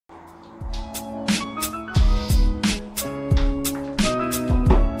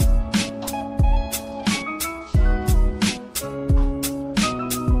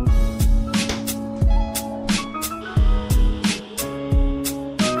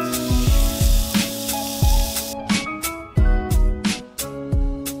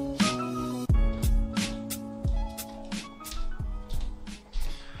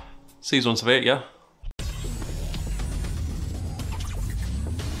Seasons of 8, yeah.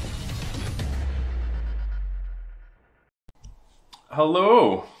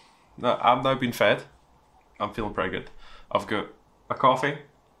 Hello! I've now been fed. I'm feeling pretty good. I've got a coffee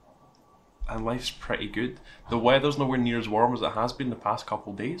and life's pretty good. The weather's nowhere near as warm as it has been the past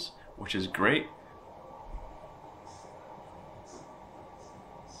couple days, which is great.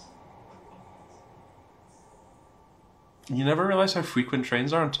 You never realise how frequent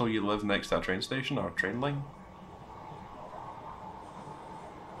trains are until you live next to a train station or a train line.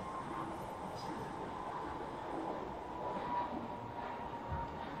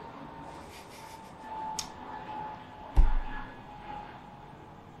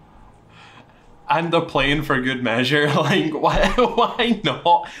 And a plane for good measure. Like, why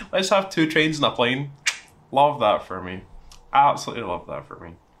not? Let's have 2 trains and a plane. Love that for me. Absolutely love that for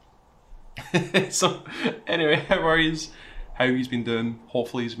me. So, anyway, how are you? How he's been doing?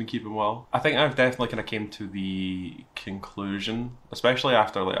 Hopefully he's been keeping well. I think I've definitely kind of came to the conclusion, especially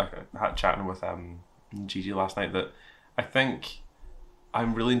after like I had chatting with Gigi last night, that I think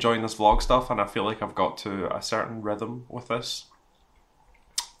I'm really enjoying this vlog stuff, and I feel like I've got to a certain rhythm with this.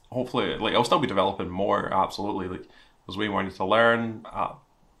 Hopefully, like, I'll still be developing more, absolutely. Like, there's way more I need to learn,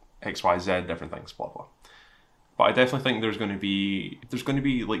 X, Y, Z, different things, blah, blah. But I definitely think there's going to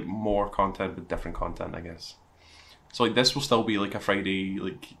be like more content with different content, I guess. So like this will still be like a Friday,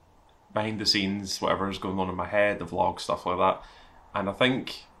 like behind the scenes, whatever's going on in my head, the vlog, stuff like that. And I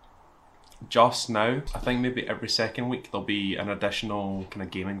think just now, I think maybe every second week there'll be an additional kind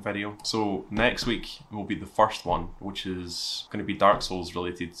of gaming video. So next week will be the first one, which is going to be Dark Souls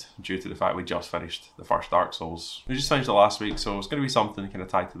related, due to the fact we just finished the first Dark Souls. We just finished it last week, so it's going to be something kind of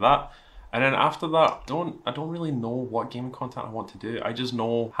tied to that. And then after that, I don't really know what gaming content I want to do. I just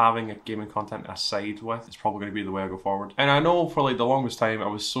know having a gaming content aside with is probably going to be the way I go forward. And I know for like the longest time, I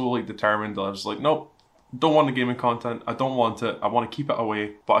was so like determined that I was like, nope, don't want the gaming content. I don't want it. I want to keep it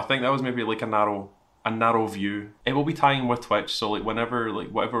away. But I think that was maybe like a narrow view. It will be tying with Twitch. So like whenever,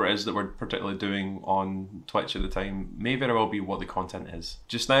 like whatever it is that we're particularly doing on Twitch at the time, may very well be what the content is.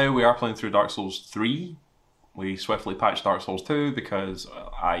 Just now we are playing through Dark Souls 3. We swiftly patched Dark Souls 2 because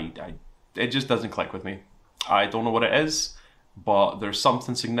it just doesn't click with me. I don't know what it is, but there's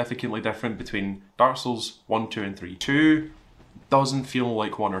something significantly different between Dark Souls 1, 2, and 3. 2 doesn't feel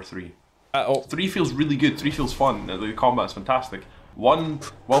like 1 or 3. 3 feels really good, 3 feels fun, the combat's fantastic. 1,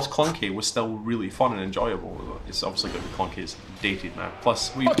 whilst clunky, was still really fun and enjoyable. It's obviously going to be clunky, it's dated now.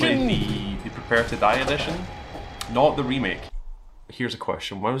 Plus, we played the Prepare to Die edition, not the remake. Here's a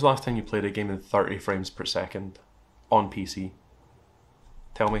question, when was the last time you played a game in 30 frames per second on PC?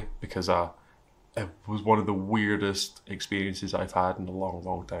 Tell me, because it was one of the weirdest experiences I've had in a long,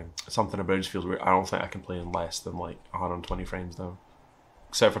 long time. Something about it just feels weird. I don't think I can play in less than like 120 frames now.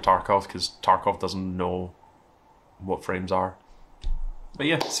 Except for Tarkov, because Tarkov doesn't know what frames are. But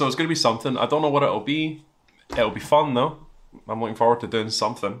yeah, so it's going to be something. I don't know what it'll be. It'll be fun though. I'm looking forward to doing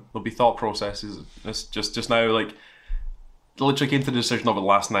something. There'll be thought processes. It's just now, like, literally came to the decision of it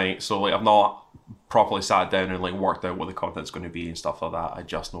last night, so like I've not properly sat down and like worked out what the content's going to be and stuff like that. I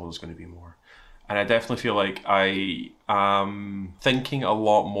just know there's going to be more. And I definitely feel like I am thinking a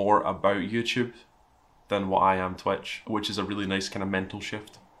lot more about YouTube than what I am Twitch, which is a really nice kind of mental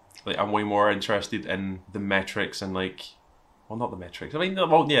shift. Like, I'm way more interested in the metrics and like, well, not the metrics. I mean,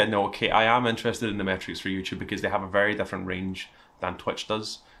 well, yeah, no, okay, I am interested in the metrics for YouTube because they have a very different range than Twitch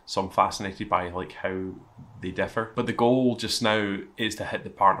does. So I'm fascinated by like how they differ. But the goal just now is to hit the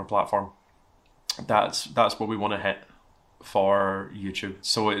partner platform. That's what we want to hit for YouTube.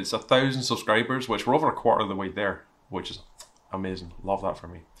 So it's 1,000 subscribers, which we're over a quarter of the way there, which is amazing. Love that for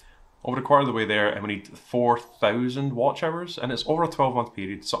me. Over a quarter of the way there, and we need 4,000 watch hours, and it's over a 12-month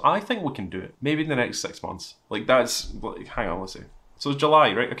period. So I think we can do it. Maybe in the next 6 months. Like, that's, like, hang on, let's see. So it's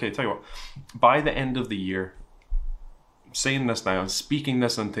July, right? Okay, tell you what. By the end of the year, I'm saying this now, I'm speaking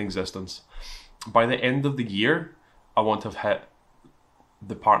this into existence. By the end of the year, I want to have hit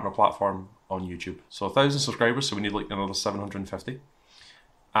the partner platform on YouTube. So 1,000 subscribers, so we need like another 750.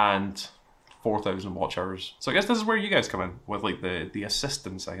 And 4,000 watch hours. So I guess this is where you guys come in with like the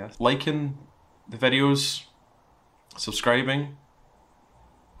assistance, I guess. Liking the videos, subscribing,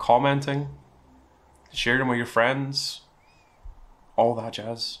 commenting, sharing them with your friends, all that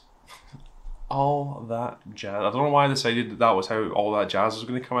jazz. All that jazz. I don't know why I decided that was how all that jazz was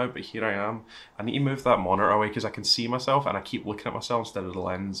going to come out, but here I am. I need to move that monitor away because I can see myself and I keep looking at myself instead of the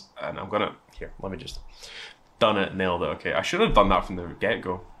lens, and I'm gonna, here, let me just, done it, nailed it. Okay, I should have done that from the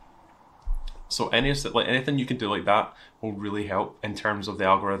get-go. So anything you can do like that will really help in terms of the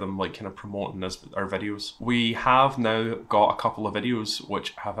algorithm, like kind of promoting our videos. We have now got a couple of videos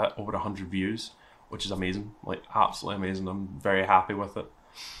which have had over 100 views, which is amazing, like absolutely amazing. I'm very happy with it.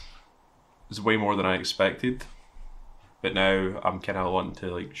 It's way more than I expected, but now I'm kind of wanting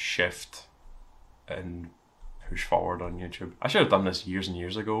to like shift and push forward on YouTube. I should have done this years and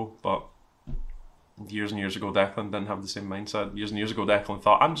years ago, but years and years ago Declan didn't have the same mindset. Years and years ago Declan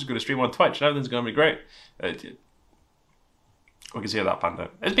thought, I'm just going to stream on Twitch and everything's going to be great. We can see how that panned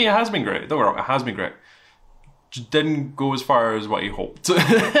out. It has been great, don't get me wrong, it has been great. Just didn't go as far as what he hoped.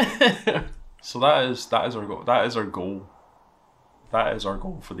 So that is our goal. That is our goal. That is our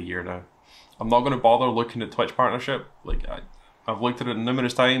goal for the year now. I'm not going to bother looking at Twitch partnership. Like I've looked at it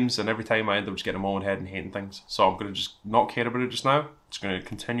numerous times, and every time I end up just getting in my own head and hating things. So I'm going to just not care about it just now. Just going to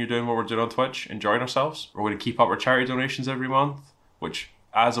continue doing what we're doing on Twitch, enjoying ourselves. We're going to keep up our charity donations every month, which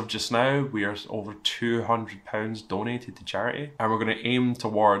as of just now, we are over £200 donated to charity. And we're going to aim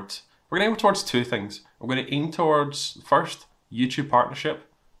towards two things. We're going to aim towards, first, YouTube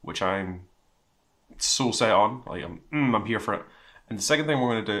partnership, which I'm so set on. Like I'm here for it. And the second thing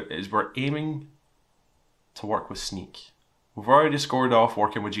we're going to do is we're aiming to work with Sneak. We've already scored off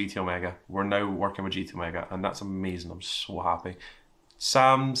working with GT Omega. We're now working with GT Omega, and that's amazing. I'm so happy.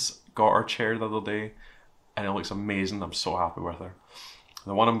 Sam's got our chair the other day, and it looks amazing. I'm so happy with her.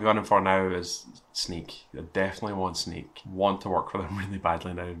 The one I'm gunning for now is Sneak. I definitely want Sneak. Want to work with them really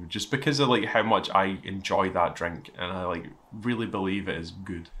badly now, just because of like how much I enjoy that drink, and I like really believe it is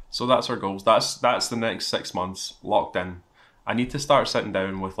good. So that's our goals. That's the next 6 months locked in. I need to start sitting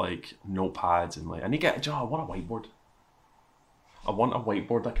down with like notepads and like I need to get. I want a whiteboard. I want a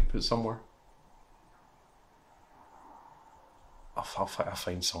whiteboard I can put somewhere. I'll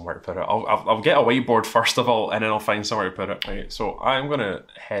find somewhere to put it. I'll get a whiteboard first of all, and then I'll find somewhere to put it. Right, so I'm gonna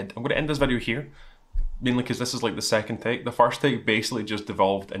end this video here, mainly because this is like the second take. The first take basically just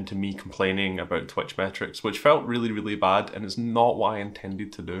devolved into me complaining about Twitch metrics, which felt really, really bad, and it's not what I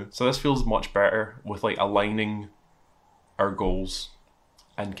intended to do. So this feels much better with like aligning our goals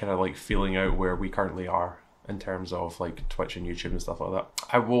and kind of like feeling out where we currently are in terms of like Twitch and YouTube and stuff like that.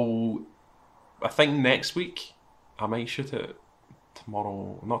 I think next week, I might shoot it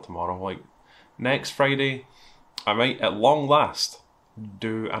like next Friday, I might at long last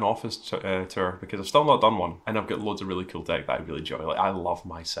do an office tour, because I've still not done one, and I've got loads of really cool tech that I really enjoy. Like I love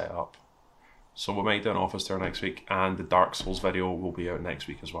my setup. So we might do an office tour next week, and the Dark Souls video will be out next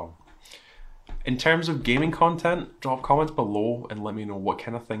week as well. In terms of gaming content, drop comments below and let me know what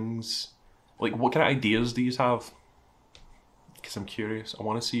kind of things, like what kind of ideas do you have? Because I'm curious. I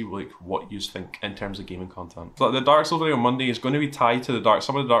want to see like what you think in terms of gaming content. So the Dark Souls video on Monday is going to be tied to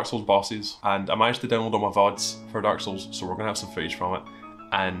some of the Dark Souls bosses, and I managed to download all my VODs for Dark Souls, so we're going to have some footage from it,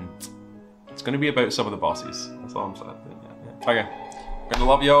 and it's going to be about some of the bosses. That's all I'm saying. Yeah. Okay, gonna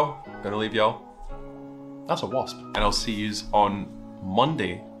love y'all, gonna leave y'all. That's a wasp. And I'll see yous on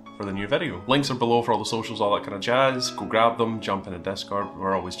Monday for the new video. Links are below for all the socials, all that kind of jazz. Go grab them, jump in a Discord.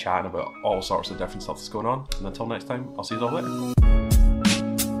 We're always chatting about all sorts of different stuff that's going on. And until next time, I'll see you all later.